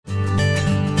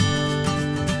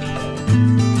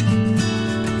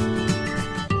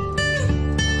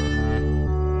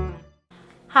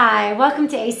Hi, welcome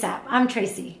to ASAP. I'm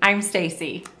Tracy. I'm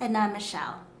Stacy. And I'm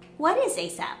Michelle. What is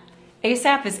ASAP?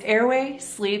 ASAP is airway,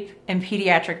 sleep, and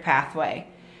pediatric pathway.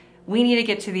 We need to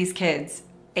get to these kids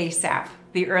ASAP.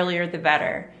 The earlier, the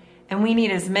better. And we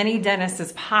need as many dentists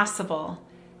as possible,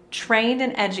 trained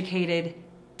and educated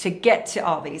to get to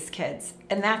all these kids.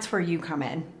 And that's where you come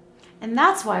in. And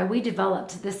that's why we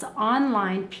developed this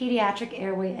online pediatric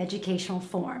airway educational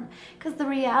forum. Because the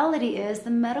reality is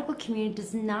the medical community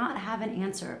does not have an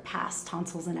answer past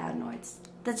tonsils and adenoids.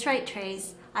 That's right,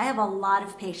 Trace. I have a lot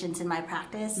of patients in my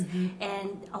practice,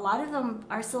 and a lot of them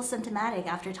are still symptomatic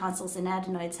after tonsils and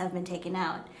adenoids have been taken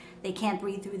out. They can't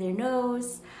breathe through their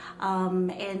nose,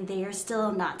 and they are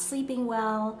still not sleeping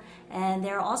well. And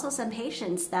there are also some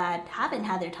patients that haven't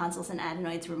had their tonsils and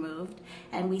adenoids removed,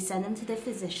 and we send them to the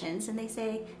physicians, and they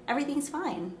say, everything's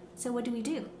fine. So what do we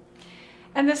do?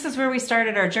 And this is where we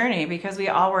started our journey, because we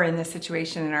all were in this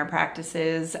situation in our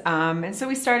practices. And so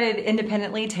we started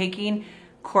independently taking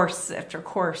course after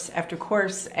course after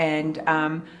course,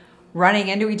 and running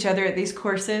into each other at these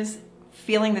courses,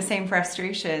 feeling the same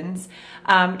frustrations,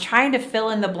 trying to fill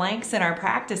in the blanks in our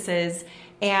practices,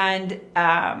 and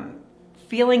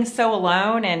feeling so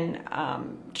alone, and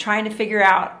trying to figure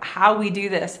out how we do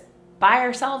this by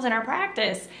ourselves in our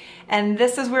practice. And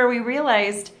this is where we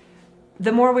realized,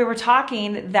 the more we were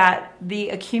talking, that the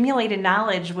accumulated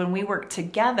knowledge when we worked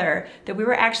together, that we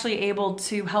were actually able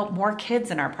to help more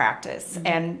kids in our practice,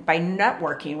 and by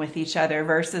networking with each other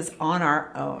versus on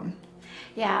our own.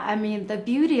 Yeah, I mean, the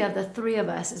beauty of the three of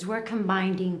us is we're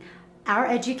combining our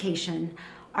education,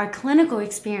 our clinical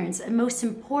experience, and most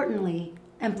importantly,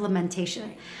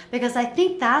 implementation. Because I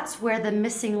think that's where the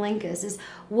missing link is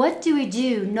what do we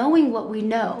do knowing what we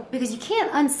know? Because you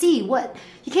can't unsee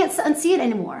it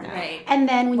anymore. Right. And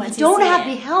then when you don't have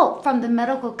the help from the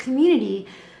medical community,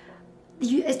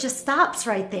 it just stops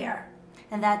right there.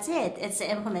 And that's it. It's the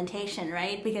implementation,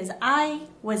 right? Because I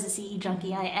was a CE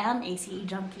junkie. I am a CE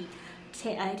junkie.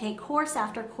 I take course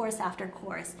after course after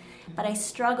course, but I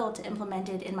struggle to implement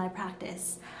it in my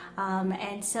practice.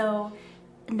 And so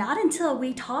not until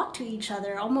we talked to each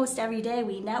other almost every day,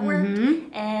 we networked,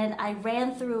 and I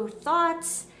ran through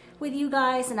thoughts with you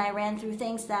guys, and I ran through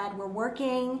things that were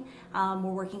working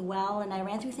well, and I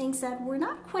ran through things that were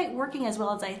not quite working as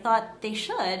well as I thought they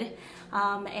should.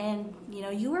 And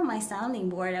you were my sounding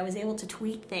board. I was able to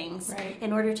tweak things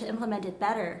in order to implement it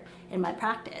better in my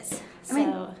practice.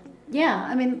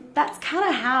 I mean, that's kind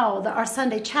of how our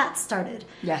Sunday chat started.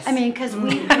 Yes. I mean, because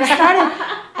we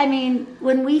started,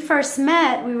 when we first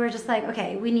met, we were just like,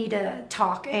 okay, we need to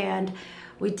talk. And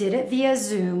we did it via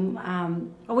Zoom.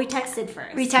 Well, we texted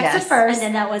first. First. And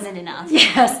then that wasn't enough.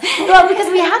 Yes. Well,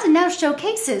 because we had to now show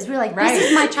cases. We were like, this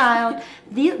is my child.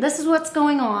 This is what's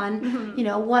going on.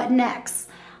 What next?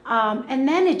 And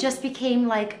then it just became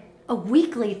like a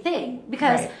weekly thing.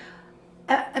 Because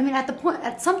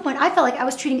at some point, I felt like I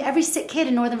was treating every sick kid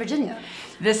in Northern Virginia.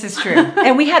 This is true.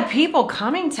 And we had people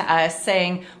coming to us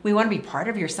saying, we want to be part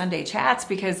of your Sunday chats,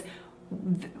 because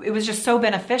it was just so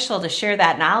beneficial to share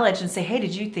that knowledge and say, hey,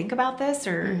 did you think about this?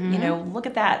 Or, look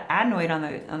at that adenoid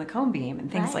on the cone beam and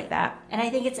things like that. And I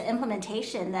think it's an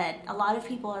implementation that a lot of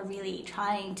people are really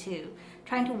trying to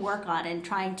work on and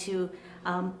trying to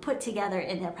put together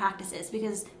in their practices,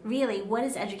 because really, what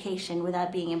is education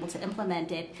without being able to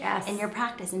implement it in your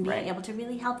practice and being able to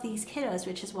really help these kiddos,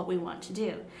 which is what we want to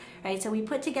do, right? So we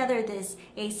put together this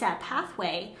ASAP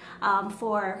pathway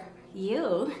for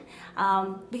you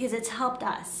because it's helped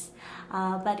us.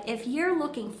 But if you're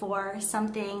looking for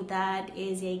something that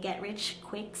is a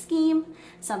get-rich-quick scheme,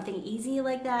 something easy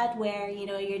like that, where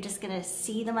you're just going to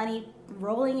see the money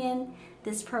rolling in,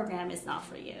 this program is not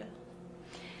for you.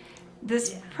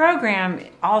 This program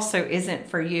also isn't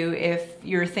for you if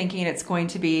you're thinking it's going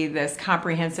to be this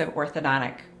comprehensive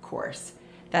orthodontic course.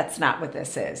 That's not what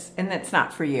this is, and that's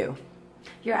not for you.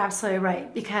 You're absolutely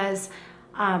right, because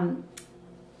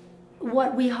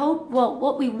what we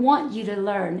want you to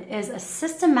learn is a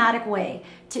systematic way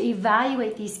to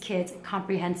evaluate these kids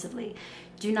comprehensively.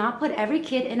 Do not put every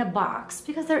kid in a box,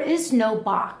 because there is no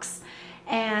box.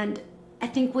 And I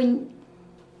think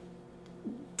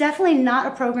definitely not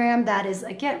a program that is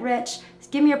a get rich,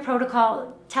 give me a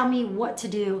protocol, tell me what to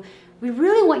do. We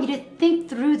really want you to think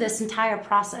through this entire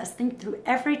process, think through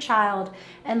every child,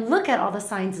 and look at all the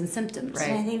signs and symptoms. Right.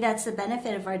 And I think that's the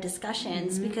benefit of our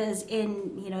discussions, because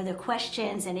in the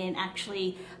questions and in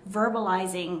actually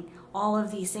verbalizing all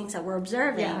of these things that we're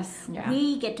observing,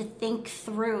 we get to think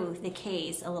through the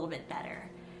case a little bit better.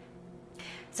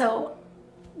 So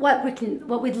what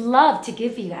we'd love to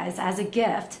give you guys as a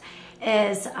gift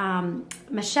is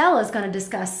Michelle is going to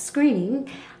discuss screening,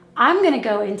 I'm going to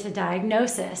go into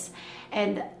diagnosis,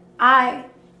 and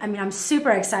I'm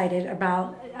super excited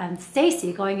about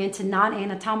Stacy going into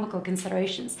non-anatomical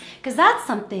considerations, because that's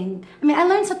something. I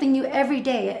learn something new every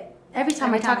day. Every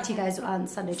time I talk to you guys on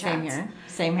Sunday Chats.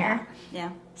 Same here.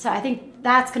 Yeah. So I think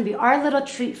that's going to be our little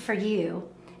treat for you.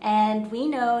 And we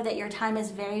know that your time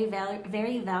is very,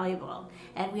 very valuable.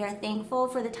 And we are thankful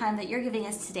for the time that you're giving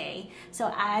us today.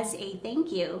 So as a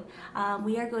thank you,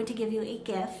 we are going to give you a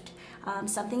gift,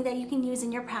 something that you can use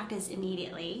in your practice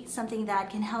immediately, something that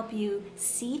can help you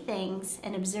see things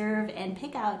and observe and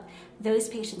pick out those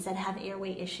patients that have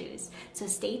airway issues. So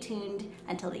stay tuned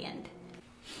until the end.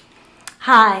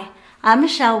 Hi, I'm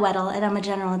Michelle Weddle, and I'm a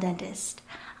general dentist.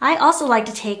 I also like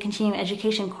to take continuing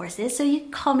education courses, so you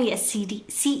can call me a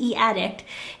CE addict,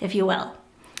 if you will.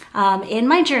 In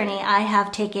my journey, I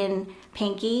have taken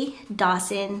Pankey,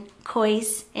 Dawson,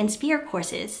 Coyce, and Spear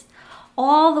courses,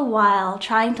 all the while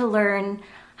trying to learn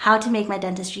how to make my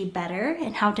dentistry better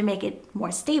and how to make it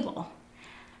more stable.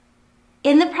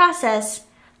 In the process,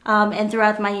 and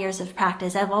throughout my years of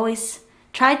practice, I've always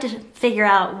tried to figure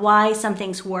out why some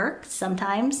things work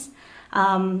sometimes,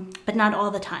 but not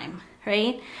all the time,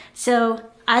 right? So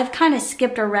I've kind of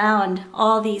skipped around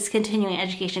all these continuing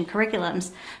education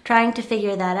curriculums trying to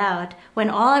figure that out, when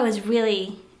all I was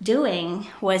really doing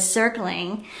was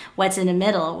circling what's in the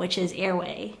middle, which is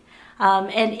airway.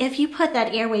 And if you put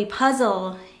that airway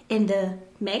puzzle in the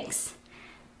mix,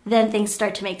 then things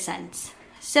start to make sense.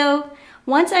 So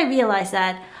once I realized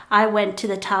that, I went to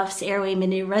the Tufts Airway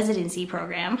Mini Residency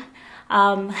Program,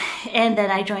 and then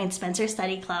I joined Spencer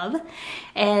Study Club,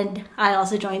 and I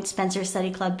also joined Spencer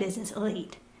Study Club Business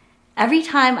Elite. Every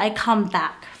time I come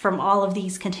back from all of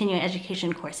these continuing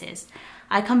education courses,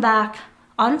 I come back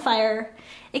on fire,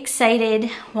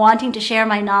 excited, wanting to share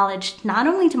my knowledge, not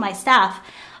only to my staff,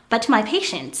 but to my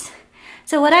patients.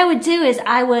 So what I would do is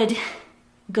I would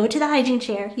go to the hygiene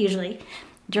chair, usually,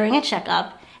 during a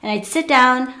checkup, and I'd sit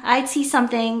down, I'd see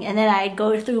something, and then I'd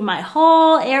go through my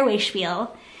whole airway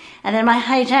spiel, and then my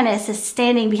hygienist is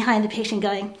standing behind the patient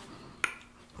going,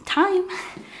 time,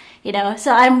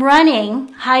 so I'm running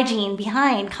hygiene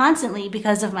behind constantly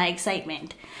because of my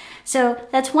excitement. So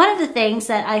that's one of the things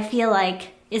that I feel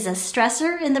like is a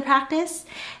stressor in the practice,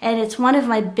 and it's one of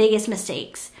my biggest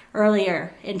mistakes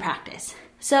earlier in practice.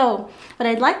 So what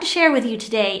I'd like to share with you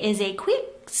today is a quick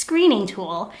screening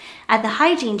tool at the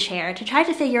hygiene chair to try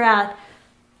to figure out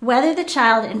whether the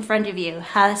child in front of you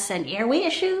has an airway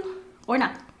issue or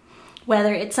not,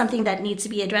 whether it's something that needs to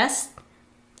be addressed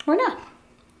or not.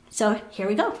 So here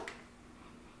we go.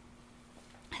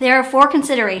 There are 4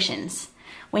 considerations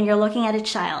when you're looking at a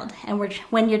child and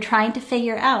when you're trying to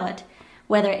figure out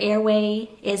whether airway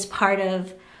is part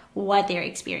of what they're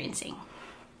experiencing.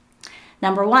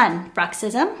 Number 1,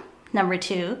 bruxism. Number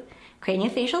 2,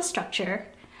 craniofacial structure.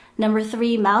 Number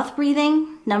 3, mouth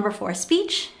breathing. Number 4,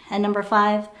 speech. And number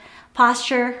 5,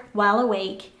 posture while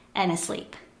awake and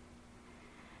asleep.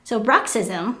 So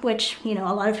bruxism, which a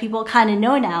lot of people kind of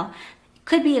know now,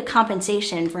 could be a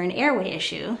compensation for an airway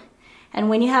issue. And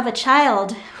when you have a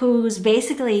child who's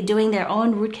basically doing their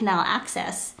own root canal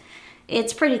access,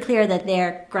 it's pretty clear that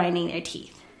they're grinding their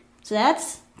teeth. So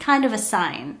that's kind of a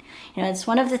sign. It's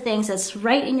one of the things that's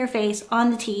right in your face, on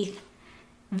the teeth,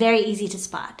 very easy to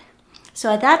spot.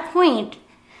 So at that point,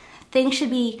 things should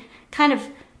be kind of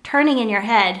turning in your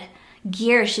head,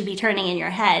 gears should be turning in your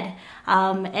head,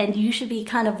 and you should be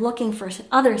kind of looking for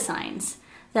other signs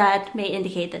that may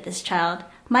indicate that this child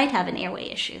might have an airway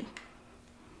issue.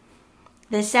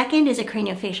 The second is a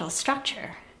craniofacial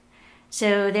structure.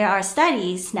 So there are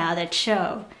studies now that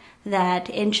show that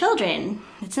in children,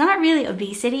 it's not really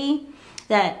obesity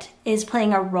that is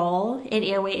playing a role in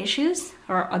airway issues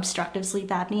or obstructive sleep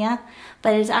apnea,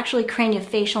 but it's actually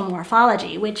craniofacial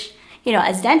morphology, which,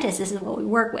 as dentists, this is what we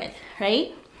work with,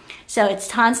 right? So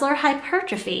it's tonsillar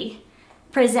hypertrophy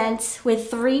presents with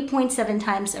 3.7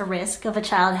 times a risk of a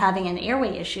child having an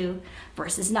airway issue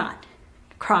versus not.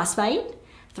 Crossbite,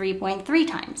 3.3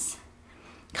 times.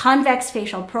 Convex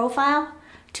facial profile,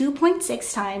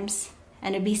 2.6 times.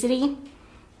 And obesity,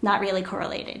 not really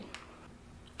correlated.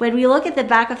 When we look at the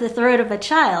back of the throat of a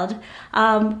child,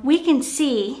 we can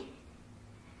see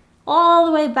all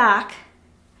the way back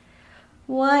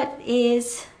what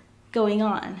is going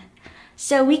on.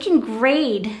 So we can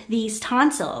grade these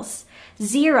tonsils,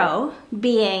 0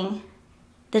 being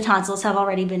the tonsils have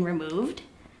already been removed,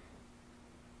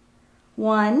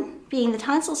 1 being the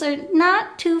tonsils are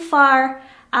not too far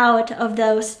out of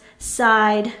those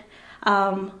side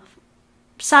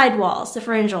walls, the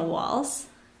pharyngeal walls.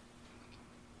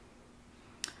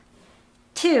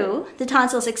 2, the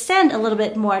tonsils extend a little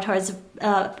bit more towards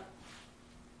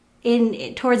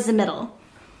towards the middle.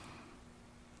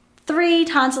 3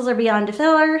 tonsils are beyond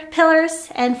the pillars,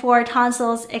 and 4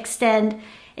 tonsils extend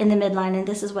in the midline, and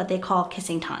this is what they call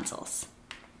kissing tonsils.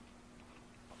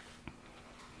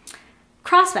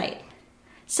 Crossbite.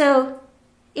 So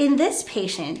in this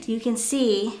patient, you can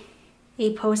see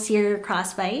a posterior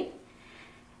crossbite,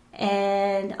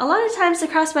 and a lot of times the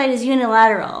crossbite is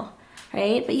unilateral,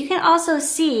 right? But you can also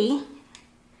see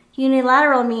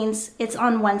unilateral means it's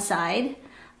on one side,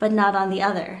 but not on the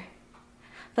other.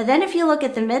 But then if you look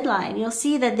at the midline, you'll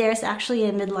see that there's actually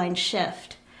a midline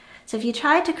shift. So if you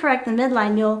try to correct the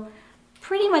midline, you'll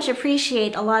pretty much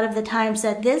appreciate a lot of the times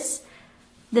that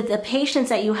the patients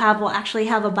that you have will actually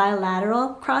have a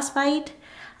bilateral crossbite.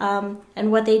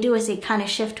 And what they do is they kind of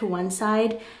shift to one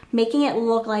side, making it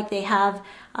look like they have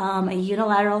a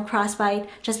unilateral crossbite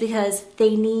just because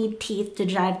they need teeth to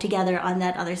drive together on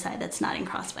that other side that's not in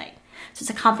crossbite. So it's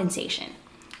a compensation,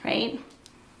 right?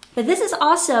 But this is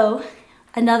also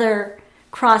another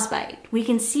crossbite. We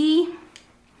can see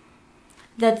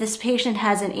that this patient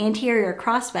has an anterior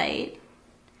crossbite,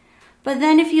 but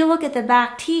then if you look at the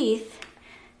back teeth,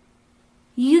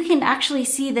 you can actually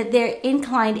see that they're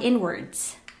inclined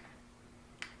inwards.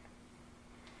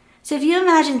 So if you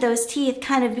imagine those teeth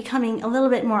kind of becoming a little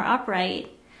bit more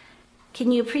upright,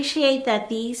 can you appreciate that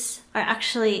these are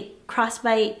actually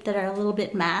crossbite that are a little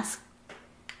bit masked?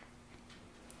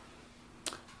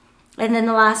 And then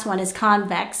the last one is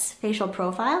convex facial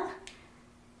profile,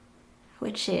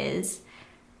 which is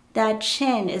that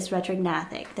chin is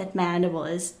retrognathic, that mandible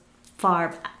is far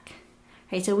back.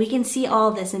 Right, so we can see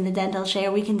all this in the dental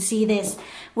chair. We can see this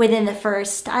within the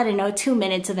first, 2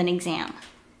 minutes of an exam.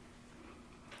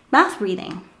 Mouth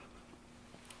breathing.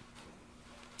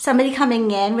 Somebody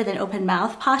coming in with an open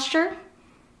mouth posture,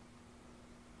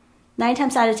 9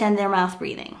 times out of 10, they're mouth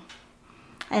breathing.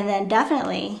 And then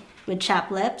definitely with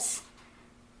chapped lips,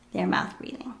 they're mouth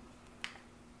breathing.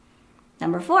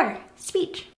 Number 4,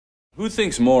 speech. Who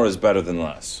thinks more is better than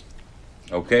less?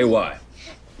 Okay, why?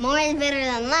 More is better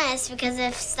than less, because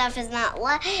if stuff is not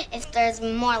if there's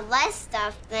more less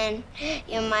stuff, then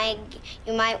you might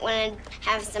want to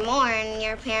have some more, and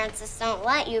your parents just don't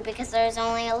let you because there's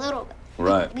only a little bit.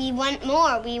 Right. We want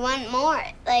more. We want more.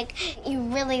 Like, you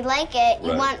really like it.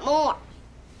 You want more.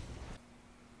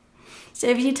 So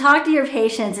if you talk to your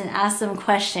patients and ask them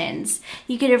questions,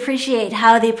 you can appreciate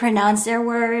how they pronounce their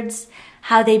words,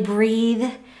 how they breathe,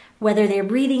 whether they're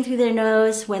breathing through their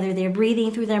nose, whether they're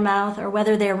breathing through their mouth, or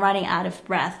whether they're running out of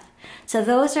breath. So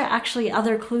those are actually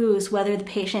other clues whether the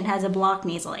patient has a blocked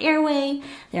nasal airway,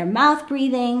 their mouth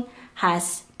breathing,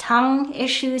 has tongue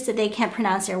issues that they can't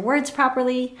pronounce their words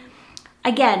properly.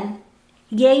 Again,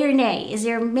 yay or nay, is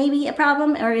there maybe a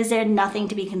problem, or is there nothing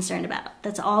to be concerned about?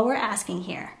 That's all we're asking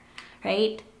here,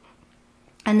 right?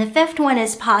 And the 5th one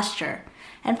is posture.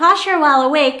 And posture while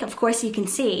awake, of course you can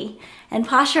see, and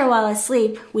posture while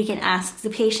asleep, we can ask the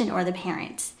patient or the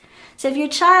parents. So if your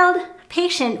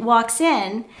patient walks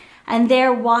in and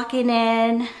they're walking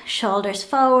in, shoulders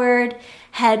forward,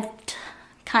 head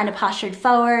kind of postured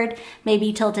forward,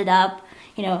 maybe tilted up,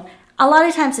 a lot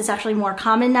of times it's actually more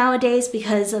common nowadays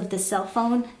because of the cell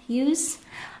phone use.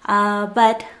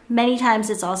 But many times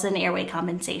it's also an airway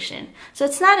compensation. So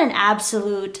it's not an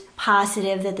absolute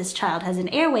positive that this child has an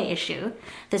airway issue.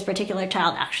 This particular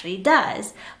child actually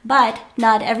does, but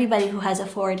not everybody who has a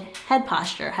forward head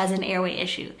posture has an airway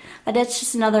issue. But it's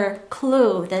just another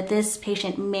clue that this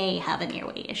patient may have an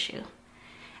airway issue.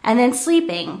 And then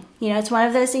sleeping, it's one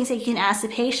of those things that you can ask the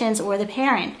patients or the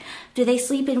parent. Do they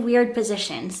sleep in weird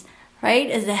positions, right?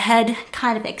 Is the head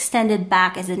kind of extended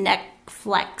back? Is the neck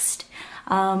flexed?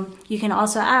 You can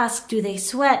also ask, do they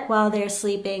sweat while they're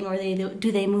sleeping, or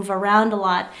do they move around a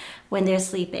lot when they're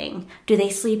sleeping? Do they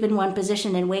sleep in one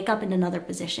position and wake up in another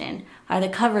position? Are the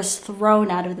covers thrown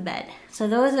out of the bed? So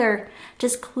those are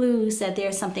just clues that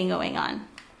there's something going on.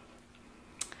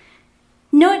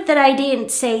 Note that I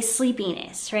didn't say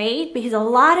sleepiness, right? Because a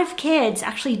lot of kids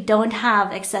actually don't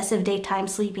have excessive daytime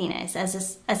sleepiness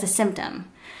as a symptom.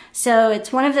 So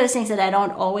it's one of those things that I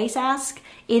don't always ask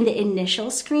in the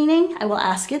initial screening. I will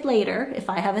ask it later if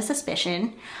I have a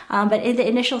suspicion. But in the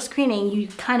initial screening, you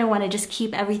kind of want to just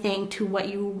keep everything to what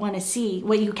you want to see,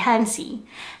 what you can see,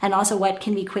 and also what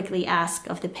can be quickly asked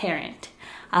of the parent.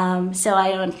 So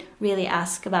I don't really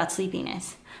ask about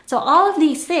sleepiness. So all of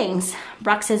these things,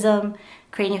 bruxism,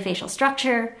 craniofacial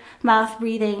structure, mouth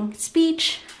breathing,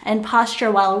 speech, and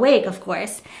posture while awake, of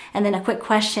course, and then a quick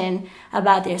question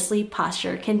about their sleep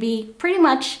posture can be pretty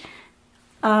much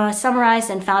summarized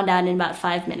and found out in about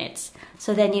 5 minutes.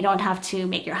 So then you don't have to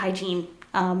make your hygiene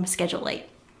schedule late.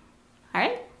 All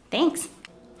right, thanks.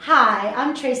 Hi,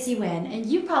 I'm Tracy Wynn, and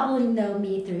you probably know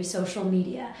me through social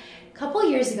media. A couple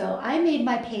years ago, I made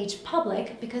my page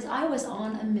public because I was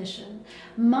on a mission.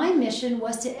 My mission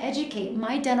was to educate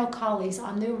my dental colleagues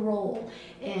on their role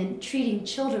in treating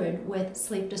children with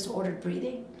sleep-disordered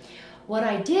breathing. What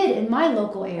I did in my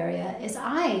local area is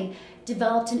I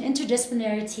developed an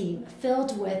interdisciplinary team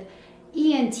filled with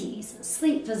ENTs,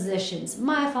 sleep physicians,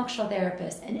 myofunctional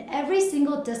therapists, and every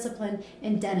single discipline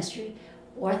in dentistry.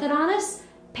 Orthodontists,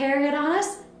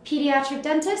 periodontists, pediatric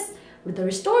dentists, the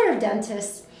restorative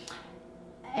dentists,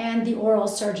 and the oral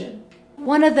surgeon.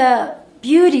 One of the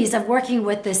beauties of working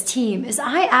with this team is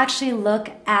I actually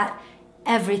look at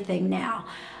everything now.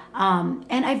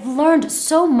 And I've learned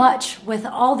so much with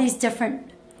all these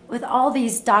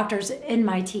doctors in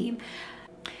my team.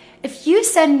 If you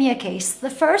send me a case,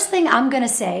 the first thing I'm going to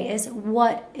say is,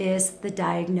 what is the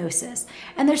diagnosis?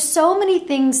 And there's so many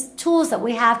tools that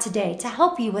we have today to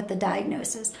help you with the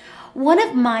diagnosis. One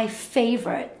of my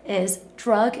favorite is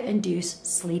drug-induced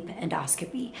sleep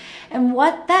endoscopy. And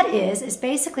what that is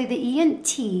basically the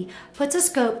ENT puts a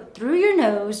scope through your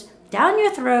nose, down your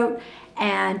throat,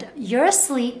 and you're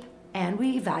asleep, and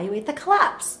we evaluate the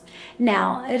collapse.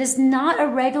 Now, it is not a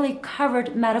regularly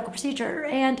covered medical procedure,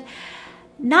 and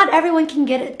not everyone can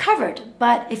get it covered,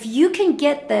 but if you can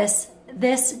get this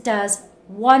does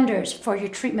wonders for your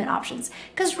treatment options.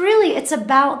 Because really, it's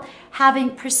about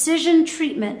having precision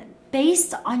treatment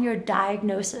based on your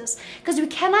diagnosis. Because we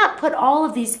cannot put all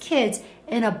of these kids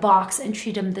in a box and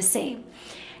treat them the same.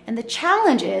 And the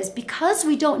challenge is, because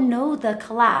we don't know the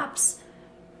collapse,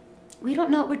 we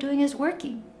don't know what we're doing is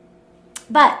working.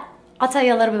 But I'll tell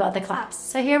you a little bit about the collapse.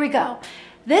 So here we go.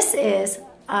 This is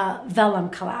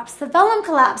velum collapse. The velum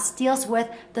collapse deals with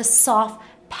the soft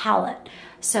palate.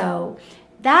 So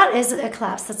that is a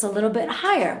collapse that's a little bit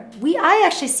higher. I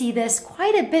actually see this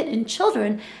quite a bit in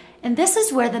children, and this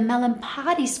is where the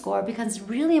Mellon-Potty score becomes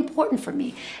really important for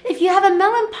me. If you have a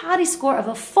Mellon-Potty score of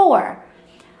a 4,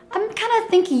 I'm kind of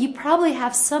thinking you probably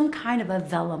have some kind of a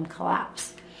velum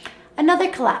collapse.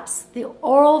 Another collapse, the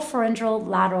oropharyngeal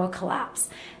lateral collapse.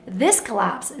 This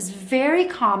collapse is very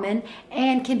common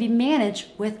and can be managed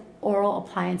with oral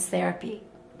appliance therapy.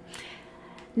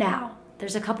 Now,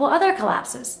 there's a couple other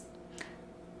collapses.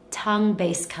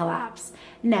 Tongue-based collapse.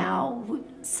 Now,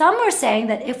 some are saying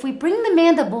that if we bring the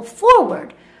mandible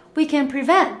forward, we can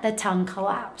prevent the tongue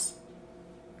collapse.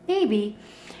 Maybe.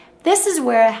 This is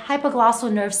where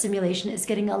hypoglossal nerve stimulation is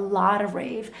getting a lot of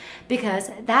rave, because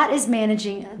that is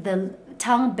managing the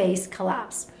tongue-based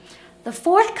collapse. The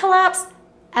fourth collapse,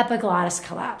 epiglottis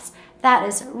collapse. That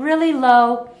is really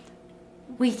low.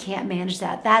 We can't manage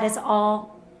that. That is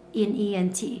all in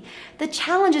ENT. The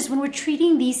challenge is when we're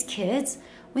treating these kids,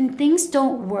 when things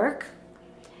don't work,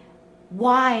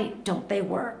 why don't they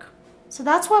work? So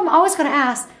that's why I'm always going to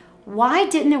ask, why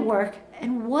didn't it work,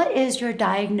 and what is your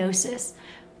diagnosis?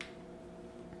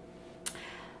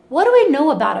 What do we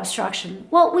know about obstruction?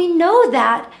 Well, we know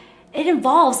that it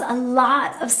involves a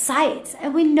lot of sites,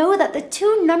 and we know that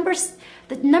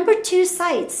the number 2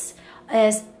 sites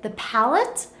is the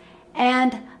palate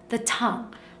and the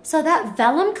tongue. So that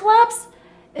velum collapse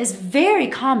is very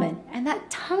common, and that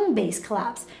tongue-based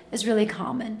collapse is really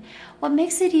common. What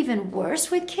makes it even worse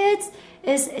with kids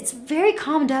is it's very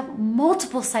common to have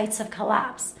multiple sites of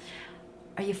collapse.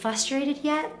 Are you frustrated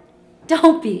yet?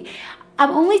 Don't be.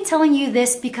 I'm only telling you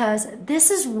this because this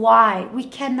is why we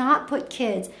cannot put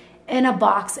kids in a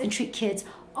box and treat kids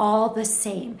all the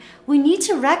same. We need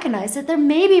to recognize that there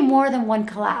may be more than one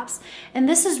collapse. And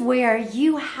this is where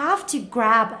you have to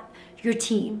grab your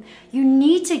team. You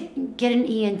need to get an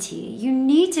ENT. You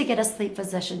need to get a sleep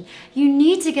physician. You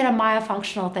need to get a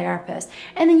myofunctional therapist.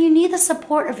 And then you need the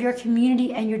support of your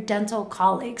community and your dental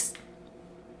colleagues.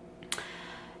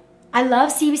 I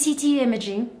love CBCT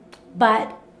imaging,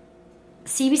 but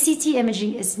CBCT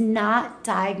imaging is not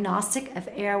diagnostic of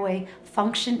airway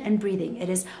function and breathing. It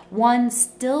is one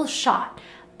still shot.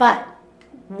 But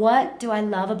what do I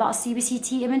love about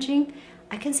CBCT imaging?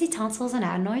 I can see tonsils and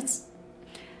adenoids.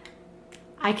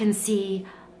 I can see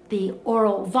the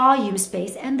oral volume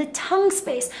space and the tongue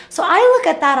space. So I look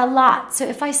at that a lot. So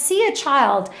if I see a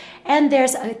child and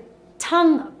there's a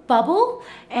tongue bubble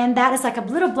and that is like a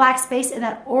little black space in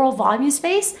that oral volume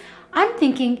space, I'm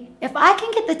thinking if I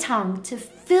can get the tongue to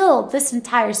fill this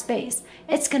entire space,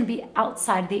 it's going to be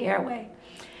outside the airway.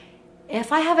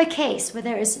 If I have a case where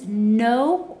there is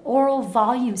no oral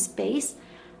volume space,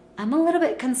 I'm a little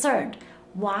bit concerned.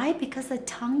 Why? Because the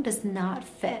tongue does not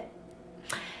fit.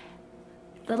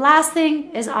 The last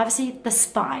thing is obviously the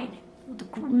spine.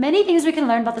 Many things we can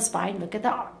learn about the spine. Look at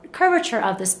the curvature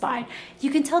of the spine.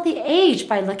 You can tell the age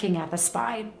by looking at the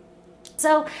spine.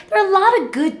 So there are a lot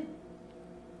of good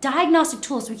diagnostic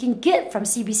tools we can get from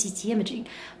CBCT imaging,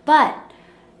 but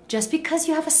just because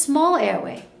you have a small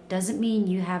airway doesn't mean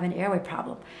you have an airway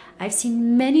problem. I've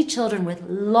seen many children with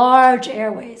large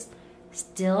airways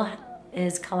still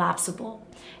is collapsible.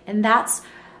 And that's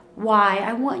why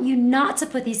I want you not to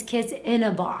put these kids in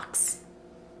a box.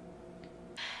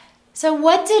 So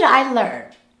what did I learn?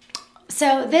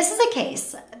 So this is a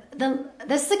case.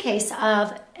 This is a case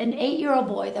of an 8-year-old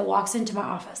boy that walks into my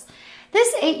office.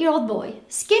 This 8-year-old boy,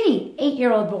 skinny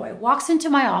 8-year-old boy, walks into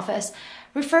my office,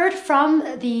 referred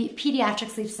from the pediatric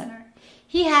sleep center.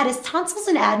 He had his tonsils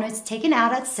and adenoids taken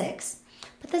out at 6,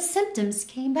 but the symptoms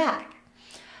came back.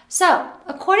 So,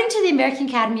 according to the American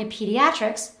Academy of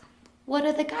Pediatrics, what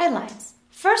are the guidelines?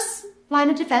 First line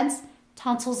of defense,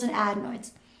 tonsils and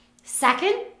adenoids.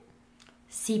 Second,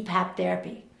 CPAP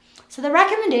therapy. So the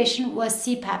recommendation was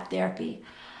CPAP therapy.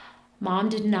 Mom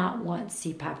did not want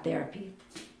CPAP therapy.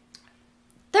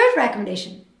 Third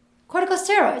recommendation,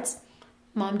 corticosteroids.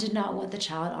 Mom did not want the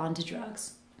child onto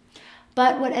drugs.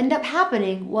 But what ended up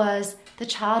happening was the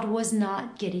child was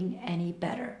not getting any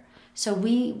better. So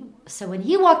when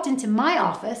he walked into my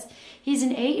office, he's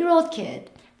an 8-year-old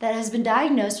kid that has been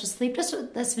diagnosed with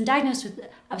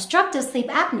obstructive sleep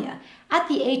apnea at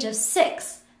the age of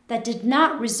 6 that did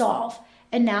not resolve,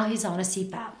 and now he's on a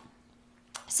CPAP.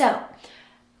 So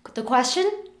the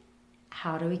question,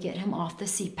 how do we get him off the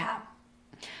CPAP?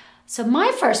 So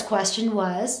my first question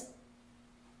was,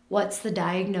 what's the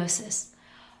diagnosis?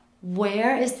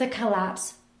 Where is the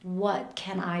collapse? What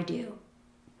can I do?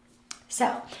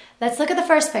 So let's look at the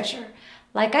first picture.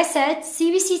 Like I said,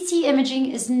 CBCT imaging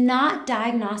is not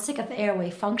diagnostic of airway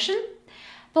function,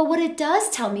 but what it does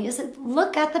tell me is that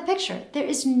look at the picture. There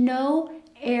is no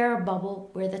air bubble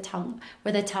where the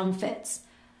tongue fits.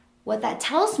 What that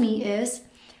tells me is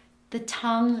the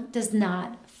tongue does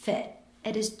not fit.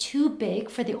 It is too big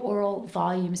for the oral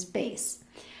volume space.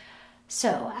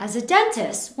 So as a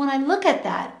dentist, when I look at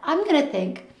that, I'm going to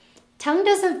think tongue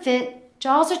doesn't fit,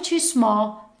 jaws are too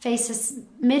small,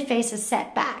 mid-face is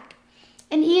set back.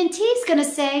 And ENT is going to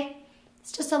say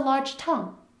it's just a large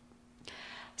tongue.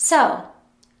 So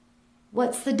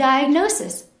what's the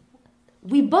diagnosis?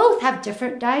 We both have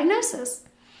different diagnoses.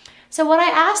 So what I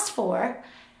asked for,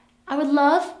 I would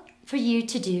love for you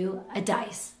to do a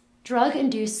DISE,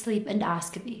 drug-induced sleep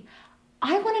endoscopy.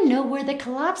 I want to know where the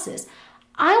collapse is.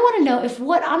 I want to know if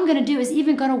what I'm going to do is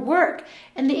even going to work.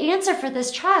 And the answer for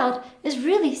this child is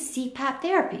really CPAP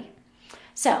therapy.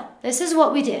 So this is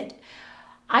what we did.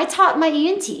 I taught my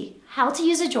ENT how to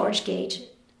use a George gauge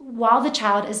while the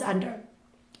child is under.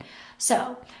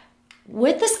 So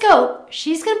with the scope,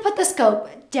 she's going to put the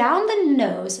scope down the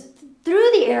nose, through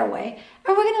the airway,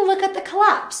 and we're going to look at the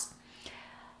collapse.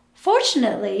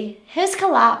 Fortunately, his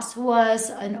collapse was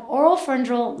an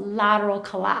oropharyngeal lateral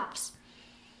collapse.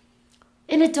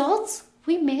 In adults,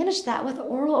 we manage that with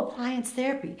oral appliance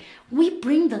therapy. We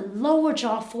bring the lower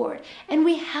jaw forward, and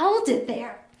we held it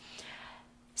there.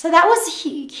 So that was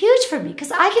huge for me,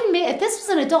 because if this was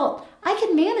an adult, I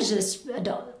could manage this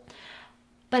adult.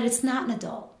 But it's not an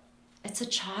adult. It's a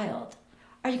child.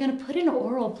 Are you going to put an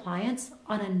oral appliance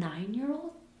on a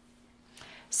 9-year-old?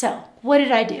 So what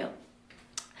did I do?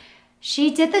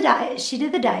 She did the DISE,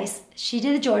 she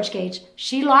did the George gauge,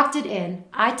 she locked it in,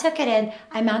 I took it in,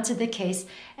 I mounted the case,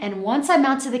 and once I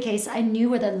mounted the case, I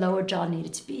knew where the lower jaw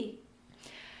needed to be.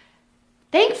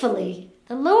 Thankfully,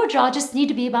 the lower jaw just needed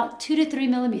to be about 2 to 3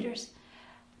 millimeters.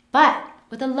 But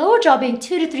with the lower jaw being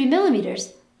 2 to 3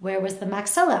 millimeters, where was the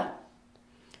maxilla?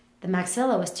 The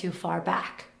maxilla was too far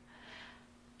back.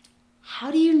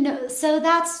 How do you know? So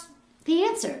that's the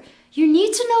answer. You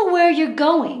need to know where you're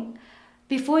going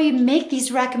before you make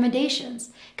these recommendations.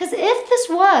 Because if this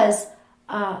was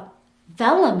a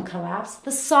velum collapse,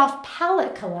 the soft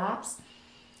palate collapse,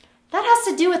 that has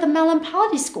to do with a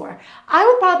Mellon-Polity score. I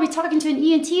would probably be talking to an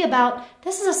ENT about,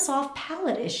 this is a soft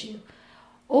palate issue.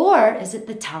 Or is it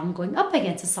the tongue going up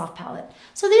against a soft palate?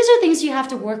 So these are things you have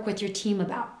to work with your team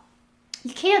about.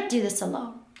 You can't do this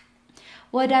alone.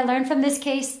 What did I learn from this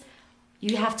case?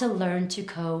 You have to learn to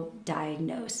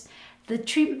co-diagnose.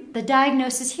 The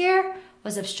diagnosis here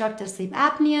was obstructive sleep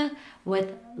apnea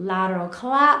with lateral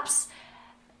collapse,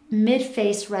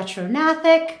 mid-face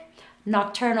retrognathic,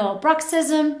 nocturnal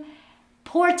bruxism,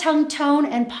 poor tongue tone,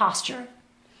 and posture.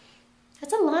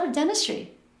 That's a lot of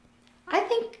dentistry. I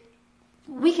think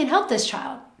we can help this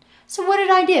child. So what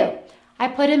did I do? I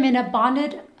put him in a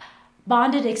bonded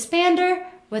expander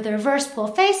with a reverse pull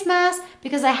face mask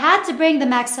because I had to bring the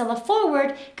maxilla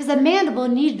forward because the mandible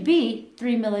needed to be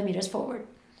 3 millimeters forward.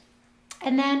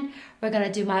 And then we're going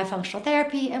to do myofunctional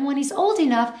therapy, and when he's old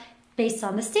enough, based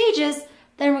on the stages,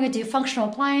 then we're going to do functional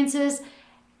appliances,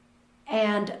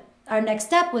 and our next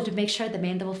step was to make sure the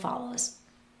mandible follows.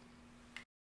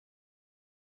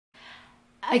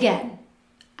 Again,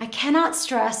 I cannot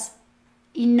stress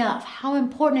enough how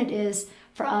important it is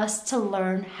for us to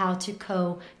learn how to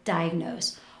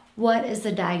co-diagnose. What is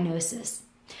the diagnosis?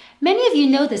 Many of you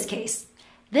know this case.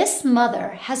 This mother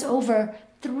has over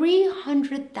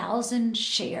 300,000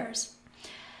 shares.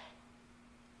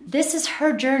 This is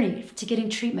her journey to getting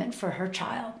treatment for her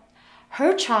child.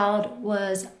 Her child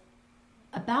was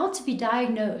about to be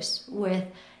diagnosed with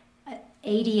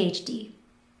ADHD.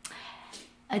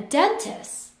 A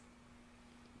dentist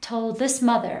told this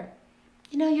mother,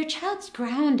 you know, your child's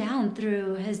ground down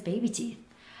through his baby teeth.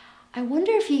 I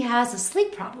wonder if he has a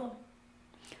sleep problem.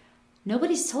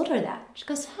 Nobody's told her that. She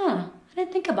goes, I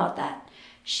didn't think about that.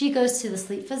 She goes to the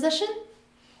sleep physician.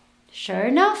 Sure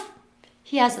enough,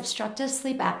 he has obstructive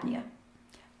sleep apnea.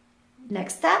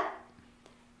 Next step,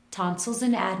 tonsils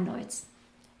and adenoids.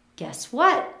 Guess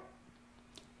what?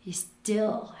 He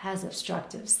still has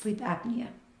obstructive sleep apnea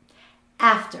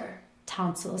after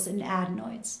tonsils and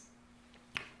adenoids.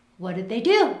 What did they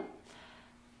do?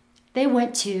 They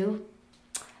went to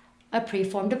a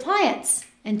preformed appliance,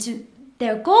 and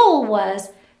their goal was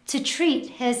to treat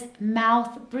his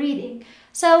mouth breathing.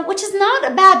 So, which is not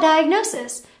a bad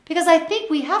diagnosis, because I think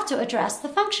we have to address the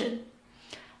function.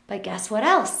 But guess what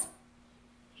else?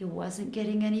 He wasn't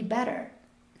getting any better.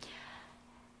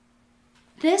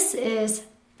 This is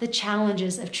the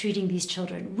challenges of treating these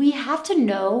children. We have to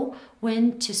know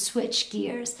when to switch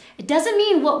gears. It doesn't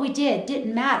mean what we did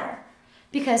didn't matter,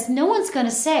 because no one's going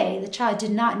to say the child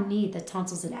did not need the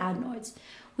tonsils and adenoids.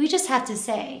 We just have to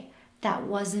say that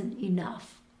wasn't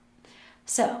enough.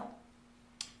 So,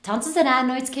 tonsils and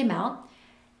adenoids came out,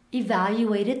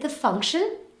 evaluated the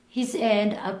function. He's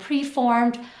in a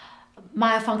preformed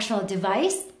myofunctional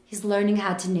device. He's learning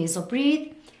how to nasal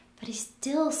breathe, but he's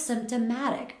still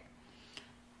symptomatic.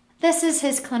 This is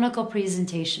his clinical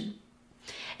presentation.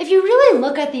 If you really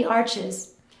look at the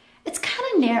arches, it's kind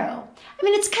of narrow. I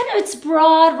mean, it's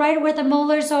broad right where the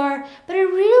molars are, but it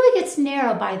really gets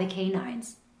narrow by the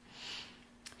canines.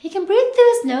 He can breathe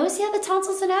through his nose. He had the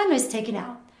tonsils and adenoids taken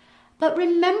out. But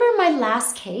remember my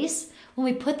last case when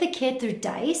we put the kid through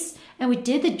DICE and we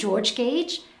did the George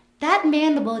gauge? That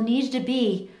mandible needed to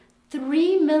be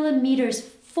 3 millimeters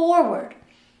forward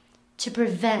to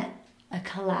prevent a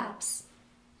collapse.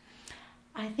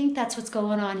 I think that's what's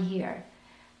going on here.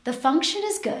 The function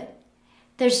is good.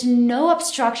 There's no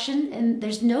obstruction and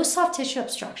there's no soft tissue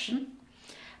obstruction.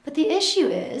 But the issue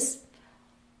is,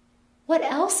 what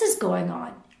else is going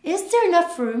on? Is there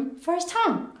enough room for his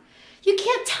tongue? You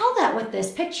can't tell that with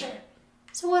this picture.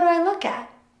 So what do I look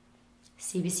at?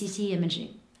 CBCT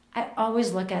imaging. I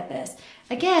always look at this.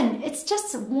 Again, it's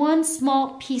just one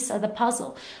small piece of the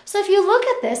puzzle. So if you look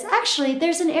at this, actually,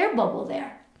 there's an air bubble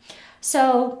there.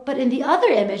 So, but in the other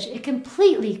image, it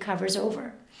completely covers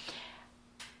over.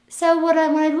 So when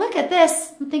I look at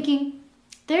this, I'm thinking,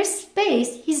 there's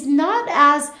space. He's not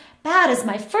as bad as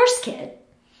my first kid,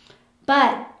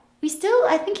 but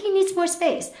I think he needs more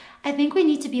space. I think we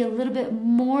need to be a little bit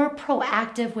more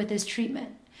proactive with his treatment.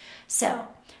 So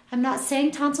I'm not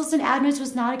saying tonsils and adenoids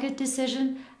was not a good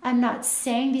decision. I'm not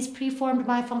saying these preformed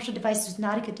myofunctional devices was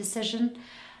not a good decision.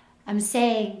 I'm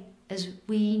saying is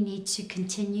we need to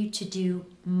continue to do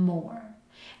more.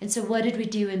 And so what did we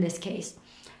do in this case?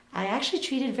 I actually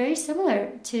treated very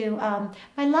similar to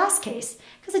my last case,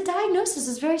 because the diagnosis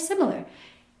is very similar.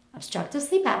 Obstructive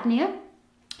sleep apnea.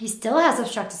 He still has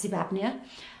obstructive sleep apnea.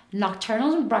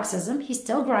 Nocturnal bruxism. He's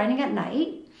still grinding at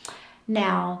night.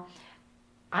 Now,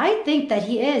 I think that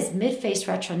he is mid-face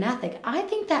retrognathic. I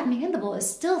think that mandible is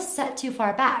still set too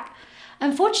far back.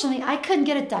 Unfortunately, I couldn't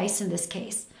get a DICE in this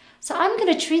case. So I'm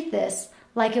going to treat this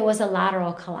like it was a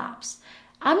lateral collapse.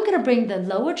 I'm going to bring the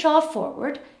lower jaw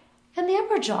forward and the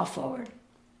upper jaw forward.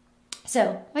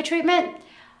 So my treatment,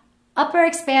 upper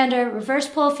expander, reverse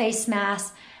pull face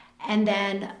mask, and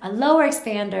then a lower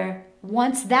expander.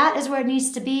 Once that is where it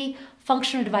needs to be,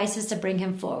 functional devices to bring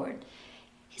him forward.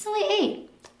 He's only 8.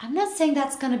 I'm not saying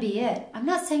that's going to be it. I'm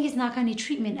not saying he's not going to need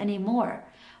treatment anymore.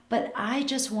 But I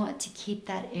just want to keep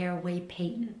that airway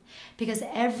patent, because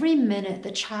every minute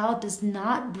the child does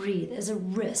not breathe is a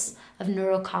risk of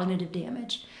neurocognitive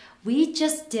damage. We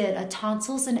just did a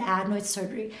tonsils and adenoid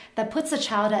surgery that puts the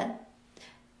child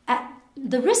at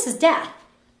the risk is death,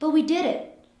 but we did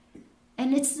it.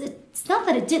 And it's not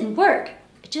that it didn't work,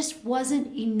 it just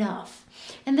wasn't enough.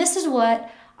 And this is what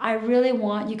I really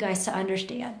want you guys to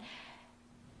understand.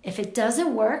 If it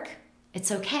doesn't work,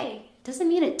 it's okay. It doesn't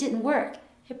mean it didn't work.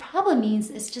 It probably means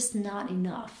it's just not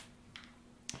enough.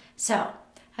 So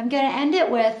I'm going to end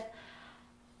it with,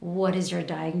 what is your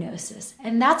diagnosis?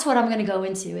 And that's what I'm going to go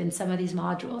into in some of these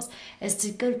modules, is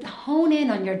to go hone in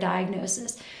on your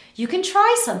diagnosis. You can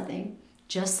try something,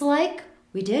 just like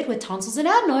we did with tonsils and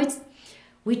adenoids.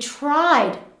 We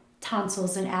tried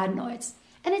tonsils and adenoids,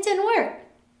 and it didn't work,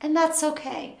 and that's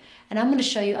okay. And I'm going to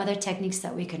show you other techniques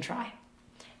that we can try.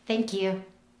 Thank you.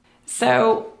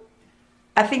 So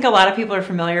I think a lot of people are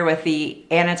familiar with the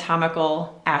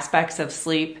anatomical aspects of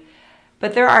sleep,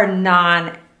 but there are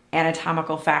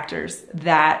non-anatomical factors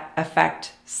that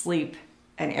affect sleep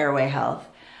and airway health.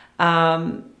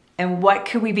 And what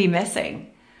could we be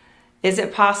missing? Is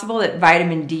it possible that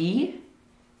vitamin D,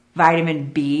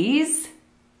 vitamin Bs,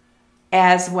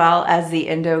 as well as the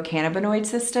endocannabinoid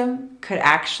system could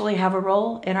actually have a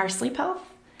role in our sleep health?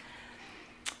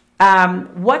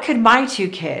 What could my 2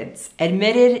 kids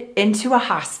admitted into a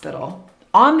hospital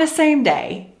on the same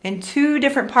day in 2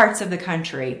 different parts of the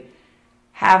country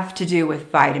have to do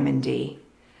with vitamin D?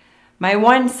 My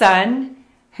one son,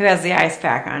 who has the ice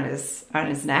pack on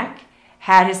his neck,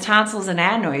 had his tonsils and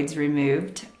adenoids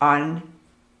removed on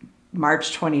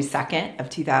March 22nd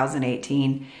of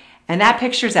 2018. And that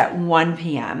picture's at 1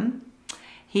 p.m.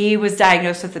 He was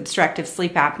diagnosed with obstructive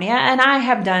sleep apnea, and I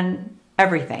have done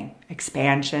everything: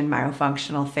 expansion,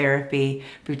 myofunctional therapy,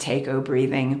 Buteyko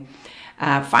breathing.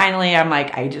 Finally, I'm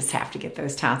like, I just have to get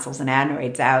those tonsils and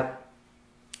adenoids out.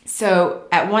 So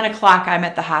at 1 o'clock, I'm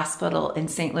at the hospital in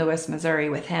St. Louis, Missouri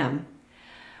with him.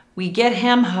 We get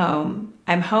him home.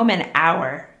 I'm home an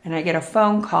hour, and I get a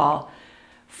phone call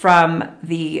from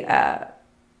the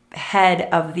head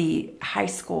of the high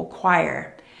school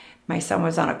choir. My son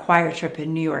was on a choir trip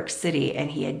in New York City, and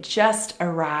he had just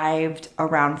arrived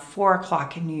around 4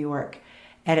 o'clock in New York.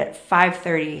 And at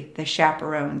 5:30, the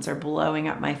chaperones are blowing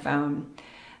up my phone.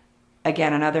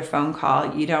 Again, another phone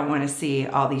call. You don't want to see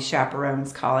all these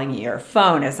chaperones calling your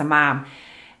phone as a mom.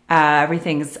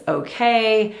 Everything's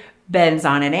okay. Ben's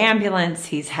on an ambulance.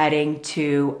 He's heading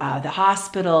to the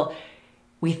hospital.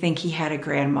 We think he had a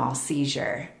grand mal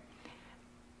seizure.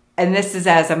 And this is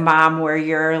as a mom where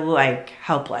you're like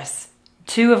helpless.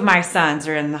 2 of my sons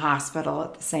are in the hospital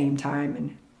at the same time,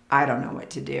 and I don't know what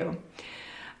to do.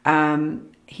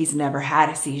 He's never had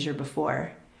a seizure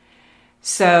before.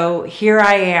 So here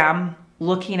I am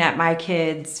looking at my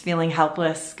kids, feeling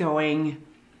helpless, going,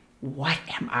 what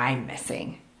am I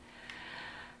missing?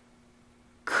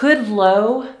 Could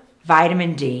low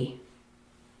vitamin D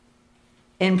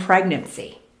in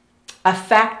pregnancy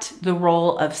affect the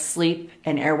role of sleep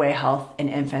and airway health in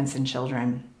infants and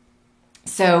children?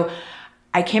 So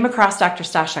I came across Dr.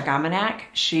 Stasha Gomanak.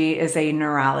 She is a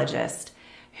neurologist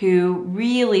who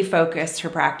really focused her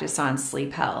practice on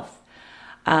sleep health.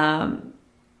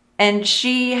 And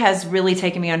she has really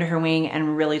taken me under her wing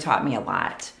and really taught me a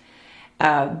lot.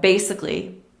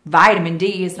 Basically, vitamin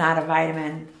D is not a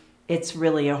vitamin. It's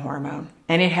really a hormone.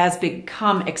 And it has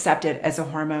become accepted as a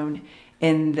hormone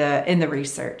in the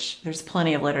research. There's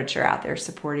plenty of literature out there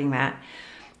supporting that.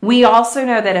 We also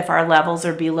know that if our levels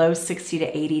are below 60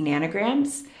 to 80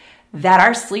 nanograms, that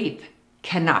our sleep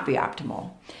cannot be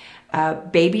optimal.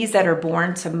 Babies that are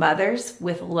born to mothers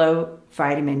with low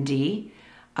vitamin D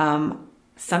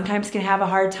sometimes can have a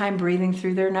hard time breathing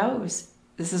through their nose.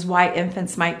 This is why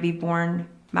infants might be born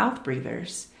mouth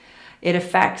breathers. It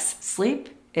affects sleep,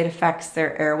 it affects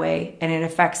their airway, and it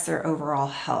affects their overall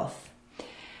health.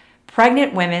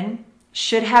 Pregnant women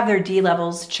should have their D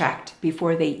levels checked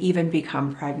before they even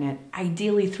become pregnant,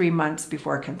 ideally 3 months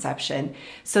before conception,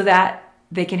 so that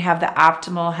they can have the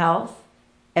optimal health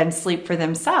and sleep for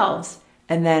themselves,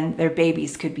 and then their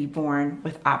babies could be born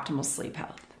with optimal sleep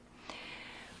health.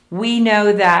 We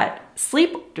know that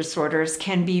sleep disorders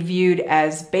can be viewed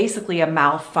as basically a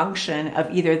malfunction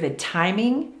of either the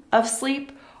timing of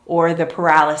sleep or the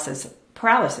paralysis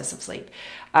of sleep.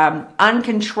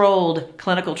 Uncontrolled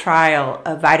clinical trial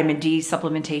of vitamin D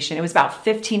supplementation. It was about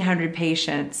 1,500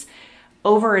 patients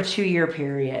over a 2-year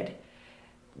period.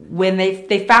 When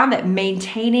they found that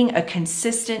maintaining a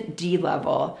consistent D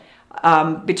level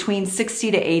between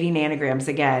 60 to 80 nanograms,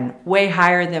 again, way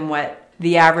higher than what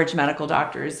the average medical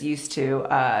doctor is used to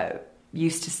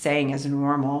saying is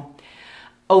normal,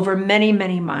 over many,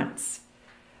 many months,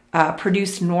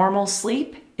 produced normal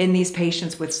sleep in these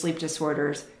patients with sleep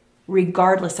disorders,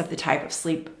 regardless of the type of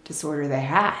sleep disorder they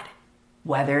had,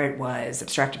 whether it was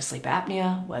obstructive sleep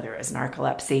apnea, whether it was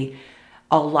narcolepsy.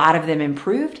 A lot of them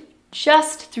improved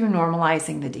just through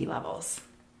normalizing the D levels.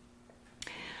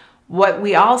 What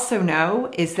we also know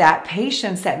is that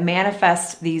patients that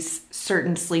manifest these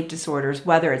certain sleep disorders,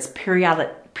 whether it's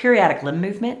periodic limb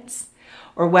movements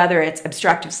or whether it's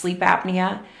obstructive sleep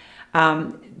apnea,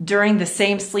 During the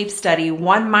same sleep study,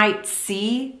 one might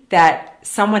see that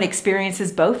someone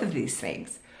experiences both of these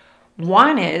things.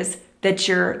 One is that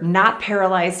you're not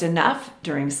paralyzed enough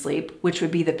during sleep, which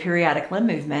would be the periodic limb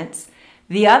movements.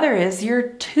 The other is you're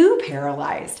too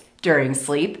paralyzed during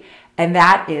sleep, and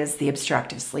that is the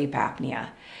obstructive sleep apnea.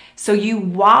 So you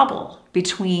wobble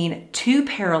between too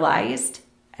paralyzed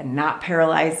and not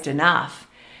paralyzed enough.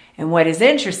 And what is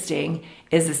interesting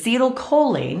is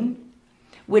acetylcholine,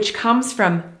 which comes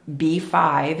from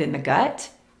B5 in the gut,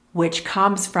 which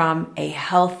comes from a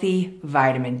healthy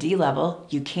vitamin D level.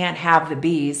 You can't have the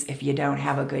B's if you don't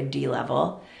have a good D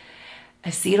level.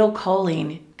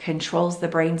 Acetylcholine controls the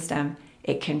brainstem.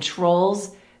 It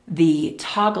controls the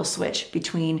toggle switch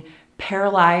between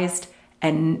paralyzed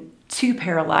and too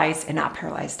paralyzed and not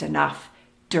paralyzed enough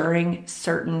during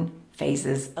certain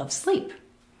phases of sleep.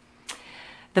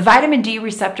 The vitamin D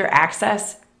receptor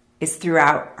access is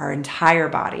throughout our entire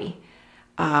body.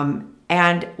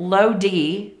 And low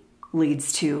D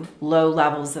leads to low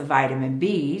levels of vitamin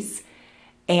B's.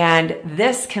 And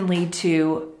this can lead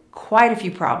to quite a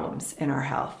few problems in our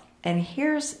health. And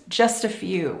here's just a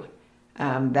few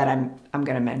that I'm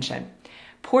going to mention.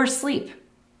 Poor sleep,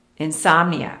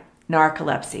 insomnia,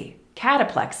 narcolepsy,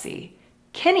 cataplexy,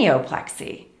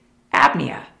 kineoplexy,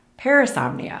 apnea,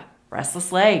 parasomnia,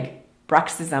 restless leg,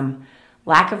 bruxism,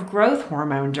 lack of growth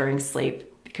hormone during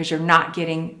sleep because you're not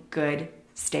getting good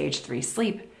stage 3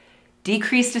 sleep,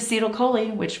 decreased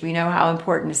acetylcholine, which we know how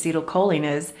important acetylcholine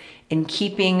is in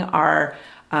keeping our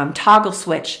toggle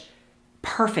switch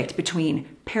perfect between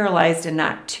paralyzed and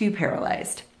not too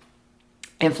paralyzed,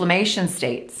 inflammation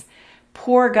states,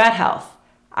 poor gut health,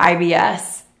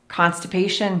 IBS,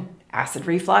 constipation, acid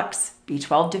reflux,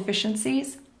 B12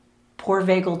 deficiencies, poor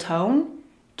vagal tone,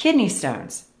 kidney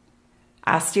stones,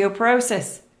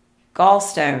 osteoporosis,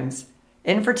 gallstones,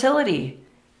 infertility,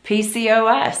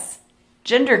 PCOS,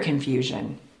 gender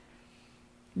confusion.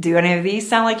 Do any of these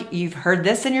sound like you've heard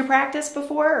this in your practice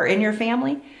before or in your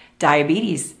family?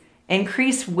 Diabetes,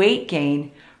 increased weight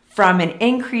gain from an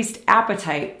increased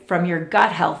appetite from your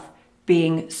gut health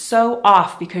being so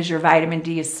off because your vitamin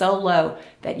D is so low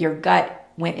that your gut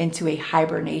went into a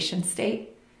hibernation state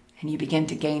and you begin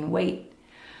to gain weight.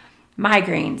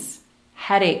 Migraines,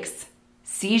 headaches,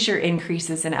 seizure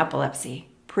increases in epilepsy,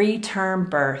 preterm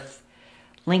birth,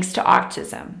 links to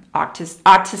autism,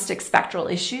 autistic spectral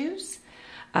issues,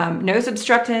 nose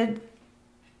obstructed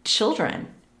children,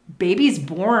 babies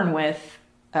born with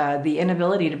the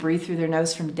inability to breathe through their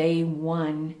nose from day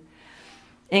one,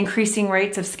 increasing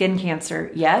rates of skin cancer.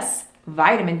 Yes,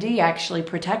 vitamin D actually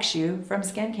protects you from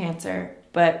skin cancer,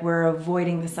 but we're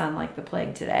avoiding the sun like the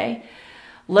plague today.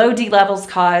 Low D levels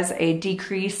cause a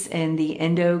decrease in the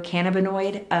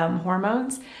endocannabinoid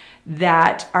hormones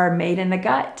that are made in the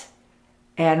gut.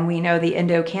 And we know the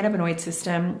endocannabinoid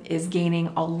system is gaining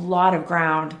a lot of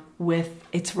ground with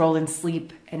its role in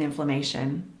sleep and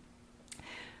inflammation.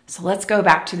 So let's go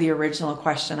back to the original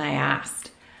question I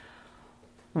asked.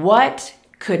 What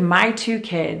could my two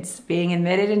kids being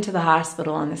admitted into the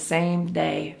hospital on the same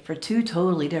day for two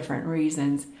totally different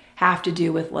reasons have to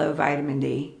do with low vitamin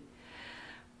D?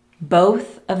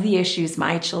 Both of the issues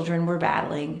my children were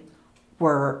battling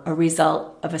were a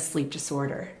result of a sleep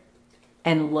disorder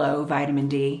and low vitamin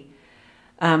D.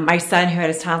 My son, who had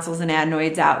his tonsils and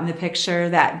adenoids out in the picture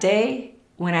that day,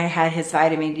 when I had his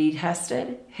vitamin D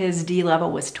tested, his D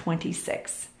level was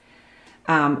 26.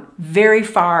 Very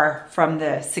far from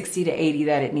the 60 to 80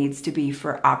 that it needs to be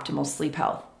for optimal sleep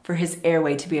health, for his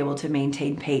airway to be able to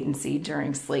maintain patency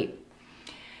during sleep.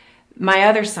 My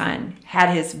other son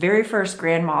had his very first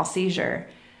grand mal seizure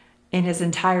in his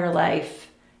entire life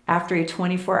after a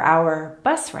 24-hour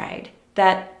bus ride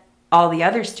that all the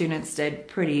other students did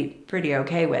pretty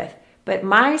okay with. But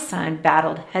my son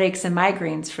battled headaches and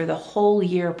migraines for the whole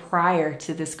year prior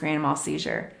to this grand mal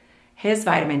seizure. His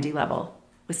vitamin D level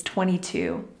was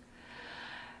 22.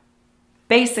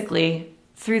 Basically,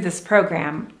 through this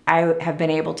program, I have been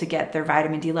able to get their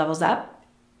vitamin D levels up.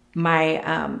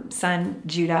 My son,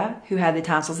 Judah, who had the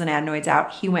tonsils and adenoids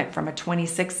out, he went from a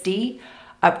 26D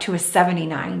up to a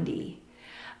 79D.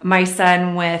 My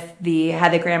son had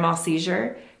the grand mal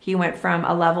seizure, he went from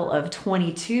a level of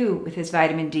 22 with his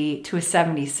vitamin D to a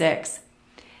 76.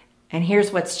 And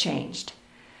here's what's changed.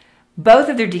 Both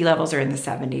of their D levels are in the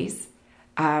 70s.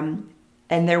 And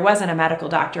there wasn't a medical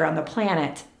doctor on the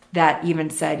planet that even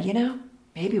said,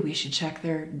 maybe we should check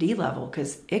their D level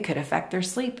because it could affect their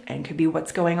sleep and could be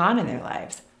what's going on in their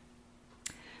lives.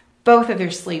 Both of their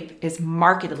sleep is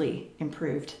markedly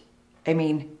improved. I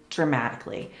mean,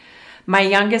 dramatically. My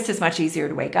youngest is much easier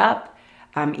to wake up.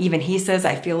 Even he says,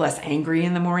 I feel less angry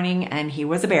in the morning, and he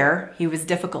was a bear. He was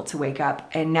difficult to wake up.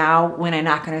 And now when I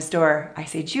knock on his door, I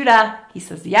say, Judah. He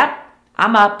says, yep,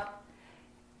 I'm up.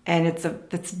 And it's a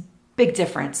big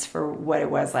difference for what it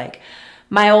was like.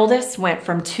 My oldest went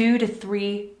from 2 to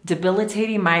 3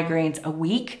 debilitating migraines a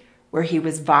week, where he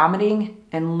was vomiting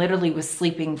and literally was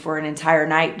sleeping for an entire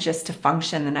night just to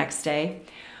function the next day.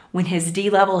 When his D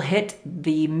level hit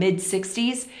the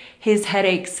mid-60s, his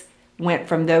headaches went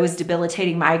from those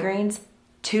debilitating migraines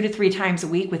 2 to 3 times a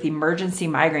week with emergency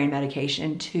migraine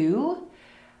medication to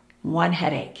 1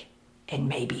 headache in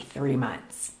maybe 3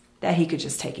 months that he could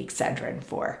just take Excedrin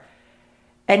for.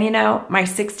 And you know, my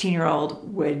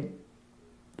 16-year-old would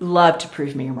love to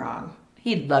prove me wrong.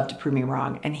 He'd love to prove me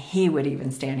wrong, and he would even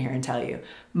stand here and tell you,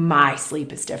 my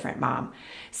sleep is different, Mom.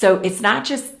 So it's not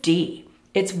just D.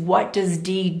 It's what does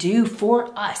D do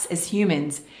for us as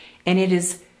humans, and it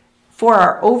is for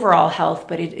our overall health,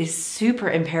 but it is super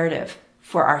imperative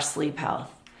for our sleep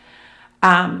health.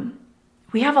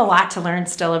 We have a lot to learn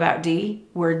still about D.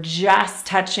 We're just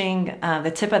touching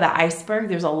the tip of the iceberg.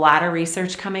 There's a lot of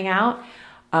research coming out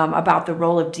about the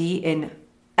role of D in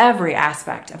every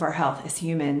aspect of our health as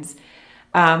humans.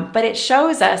 But it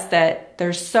shows us that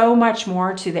there's so much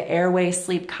more to the airway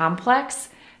sleep complex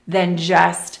than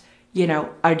just,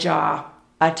 a jaw,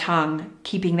 a tongue,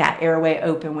 keeping that airway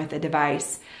open with a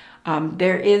device.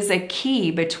 There is a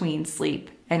key between sleep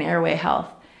and airway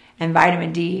health, and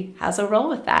vitamin D has a role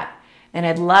with that. And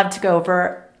I'd love to go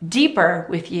over deeper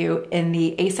with you in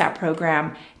the ASAP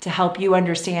program to help you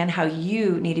understand how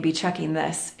you need to be checking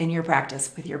this in your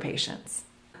practice with your patients.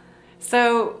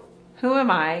 So who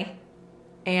am I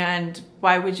and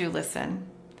why would you listen?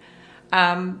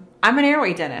 I'm an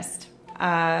airway dentist,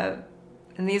 and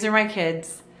these are my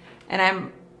kids, and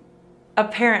I'm a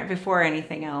parent before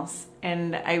anything else.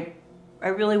 And I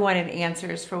really wanted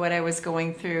answers for what I was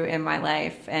going through in my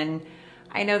life. And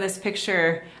I know this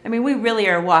picture, we really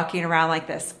are walking around like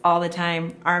this all the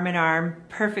time, arm in arm,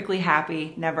 perfectly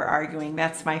happy, never arguing.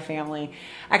 That's my family.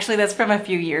 Actually, that's from a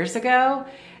few years ago.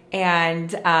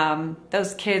 And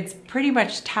those kids pretty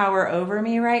much tower over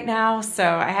me right now. So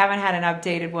I haven't had an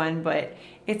updated one, but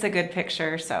it's a good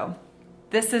picture. So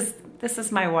this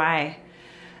is my why.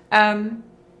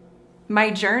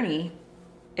 My journey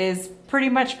is pretty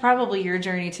much probably your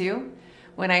journey too.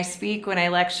 When I speak, when I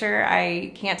lecture,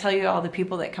 I can't tell you all the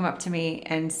people that come up to me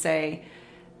and say,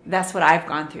 that's what I've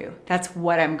gone through. That's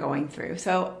what I'm going through.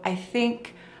 So I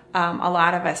think a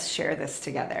lot of us share this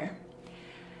together.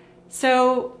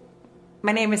 So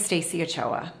my name is Stacy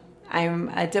Ochoa. I'm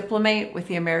a diplomate with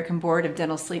the American Board of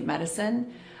Dental Sleep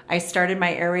Medicine. I started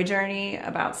my airway journey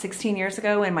about 16 years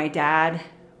ago when my dad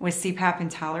was CPAP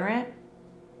intolerant.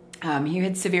 He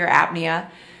had severe apnea.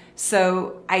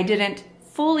 So I didn't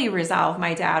fully resolve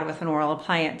my dad with an oral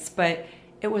appliance, but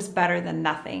it was better than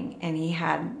nothing. And he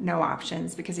had no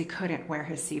options because he couldn't wear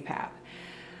his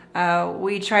CPAP.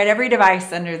 We tried every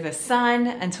device under the sun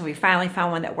until we finally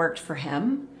found one that worked for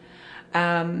him.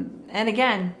 And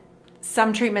again,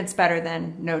 some treatment's better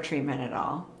than no treatment at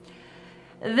all.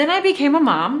 Then I became a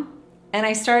mom, and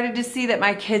I started to see that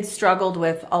my kids struggled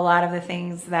with a lot of the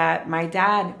things that my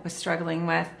dad was struggling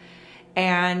with.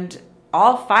 And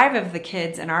all 5 of the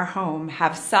kids in our home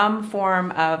have some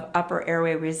form of upper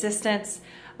airway resistance,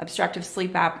 obstructive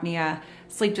sleep apnea,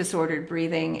 sleep disordered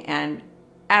breathing, and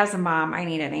as a mom, I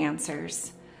needed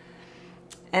answers.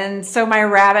 And so my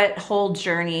rabbit hole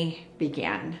journey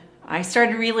began. I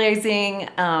started realizing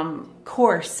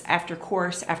course after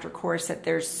course after course that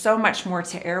there's so much more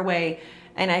to airway,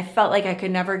 and I felt like I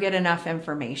could never get enough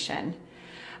information.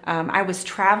 I was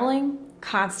traveling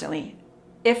constantly.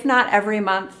 If not every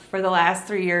month for the last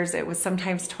 3 years, it was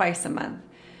sometimes twice a month.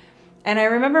 And I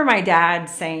remember my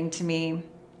dad saying to me,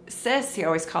 sis, he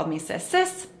always called me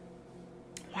sis,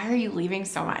 why are you leaving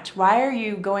so much? Why are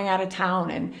you going out of town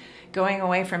and going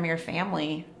away from your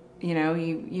family? You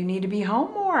need to be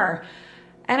home more.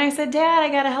 And I said, Dad, I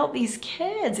got to help these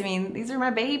kids. These are my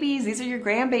babies. These are your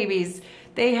grandbabies.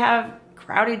 They have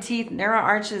crowded teeth, narrow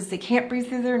arches. They can't breathe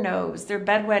through their nose. They're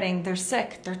bedwetting. They're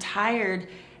sick. They're tired.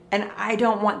 And I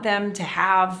don't want them to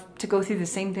have to go through the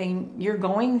same thing you're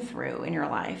going through in your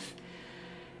life.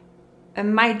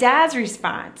 And my dad's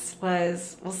response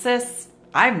was, well, sis,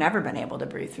 I've never been able to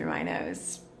breathe through my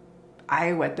nose.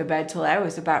 I wet the bed till I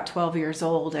was about 12 years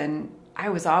old, and I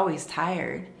was always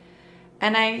tired.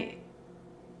 And I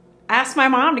asked my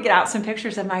mom to get out some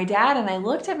pictures of my dad, and I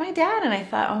looked at my dad and I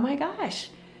thought, oh my gosh,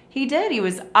 he did. He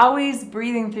was always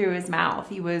breathing through his mouth.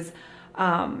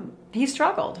 He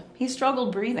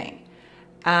struggled breathing.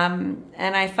 And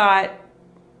I thought,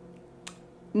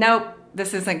 nope,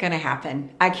 this isn't going to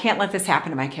happen. I can't let this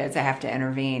happen to my kids. I have to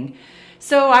intervene.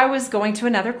 So I was going to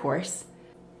another course.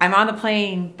 I'm on the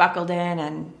plane, buckled in,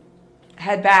 and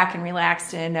head back and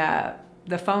relaxed, and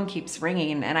the phone keeps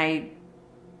ringing, and I'm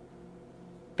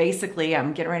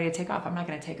getting ready to take off. I'm not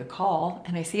going to take a call,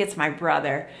 and I see it's my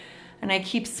brother, and I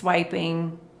keep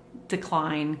swiping,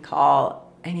 decline,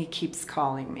 call, and he keeps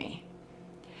calling me.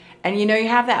 And you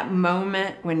have that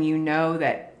moment when you know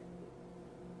that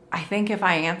I think if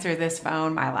I answer this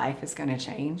phone, my life is going to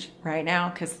change right now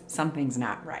because something's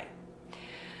not right.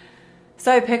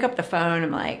 So I pick up the phone.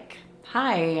 I'm like,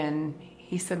 hi. And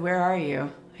he said, where are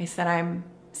you? I said, I'm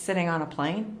sitting on a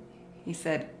plane. He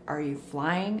said, are you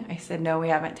flying? I said, no, we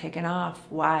haven't taken off.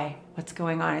 Why? What's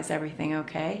going on? Is everything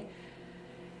okay?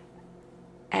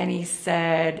 And he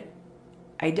said,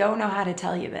 I don't know how to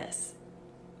tell you this,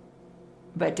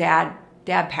 but Dad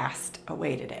passed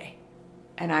away today.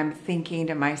 And I'm thinking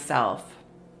to myself,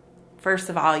 first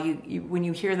of all, when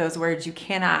you hear those words, you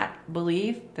cannot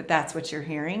believe that that's what you're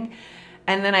hearing.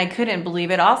 And then I couldn't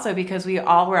believe it also because we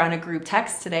all were on a group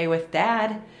text today with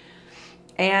Dad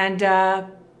and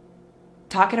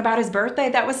talking about his birthday.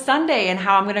 That was Sunday, and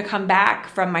how I'm going to come back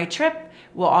from my trip.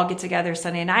 We'll all get together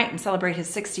Sunday night and celebrate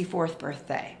his 64th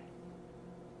birthday.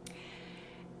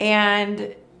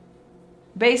 And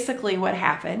basically what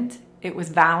happened, it was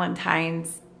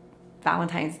Valentine's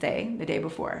Day, the day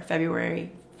before,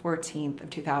 February 14th of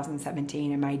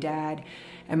 2017, and my dad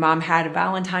and Mom had a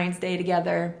Valentine's Day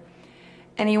together.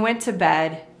 And he went to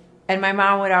bed, and my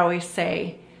mom would always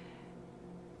say,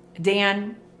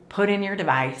 Dan, put in your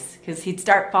device, because he'd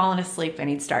start falling asleep and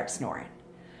he'd start snoring.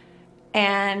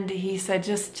 And he said,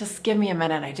 just give me a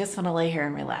minute. I just want to lay here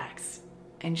and relax.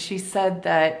 And she said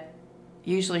that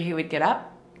usually he would get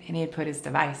up and he'd put his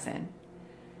device in.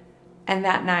 And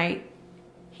that night,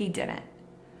 he didn't.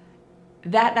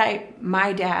 That night,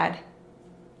 my dad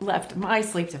left my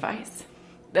sleep device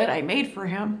that I made for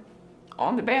him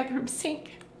on the bathroom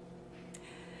sink.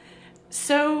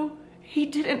 So he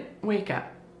didn't wake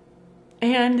up.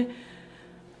 And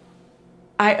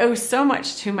I owe so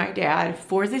much to my dad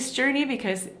for this journey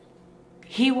because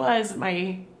he was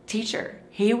my teacher.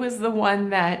 He was the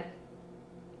one that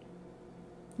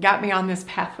got me on this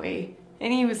pathway,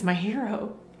 and he was my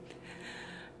hero.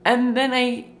 And then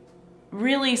I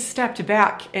really stepped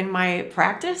back in my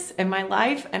practice, in my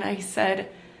life, and I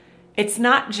said, it's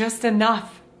not just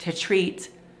enough to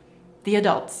treat the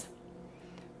adults.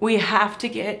 We have to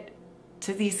get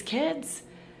to these kids,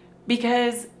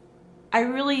 because I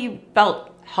really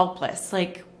felt helpless.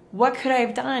 Like, what could I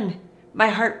have done? My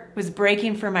heart was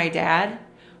breaking for my dad.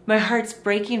 My heart's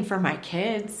breaking for my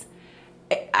kids.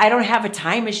 I don't have a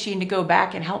time machine to go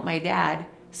back and help my dad.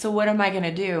 So what am I going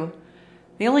to do?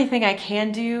 The only thing I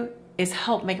can do is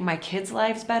help make my kids'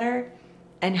 lives better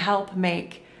and help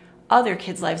make other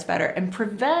kids' lives better and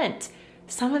prevent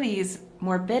some of these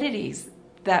morbidities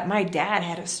that my dad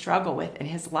had to struggle with in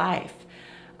his life.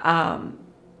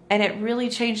 And it really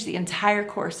changed the entire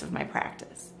course of my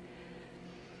practice.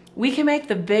 We can make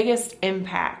the biggest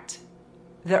impact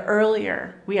the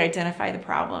earlier we identify the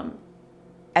problem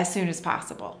as soon as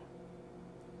possible.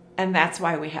 And that's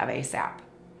why we have ASAP.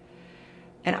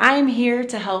 And I'm here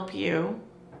to help you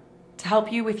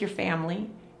with your family,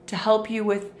 to help you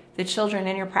with the children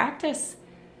in your practice.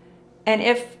 And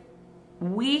if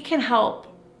we can help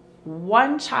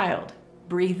one child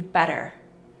breathe better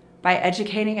by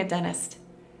educating a dentist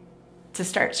to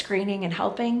start screening and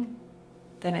helping,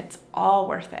 then it's all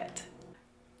worth it.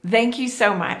 Thank you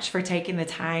so much for taking the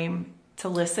time to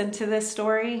listen to this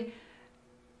story.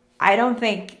 I don't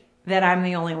think that I'm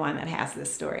the only one that has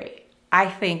this story. I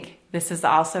think this is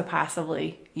also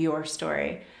possibly your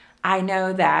story. I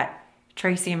know that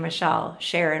Tracy and Michelle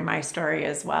share in my story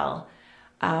as well.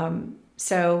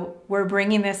 So we're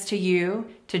bringing this to you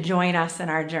to join us in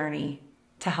our journey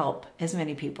to help as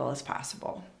many people as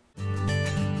possible.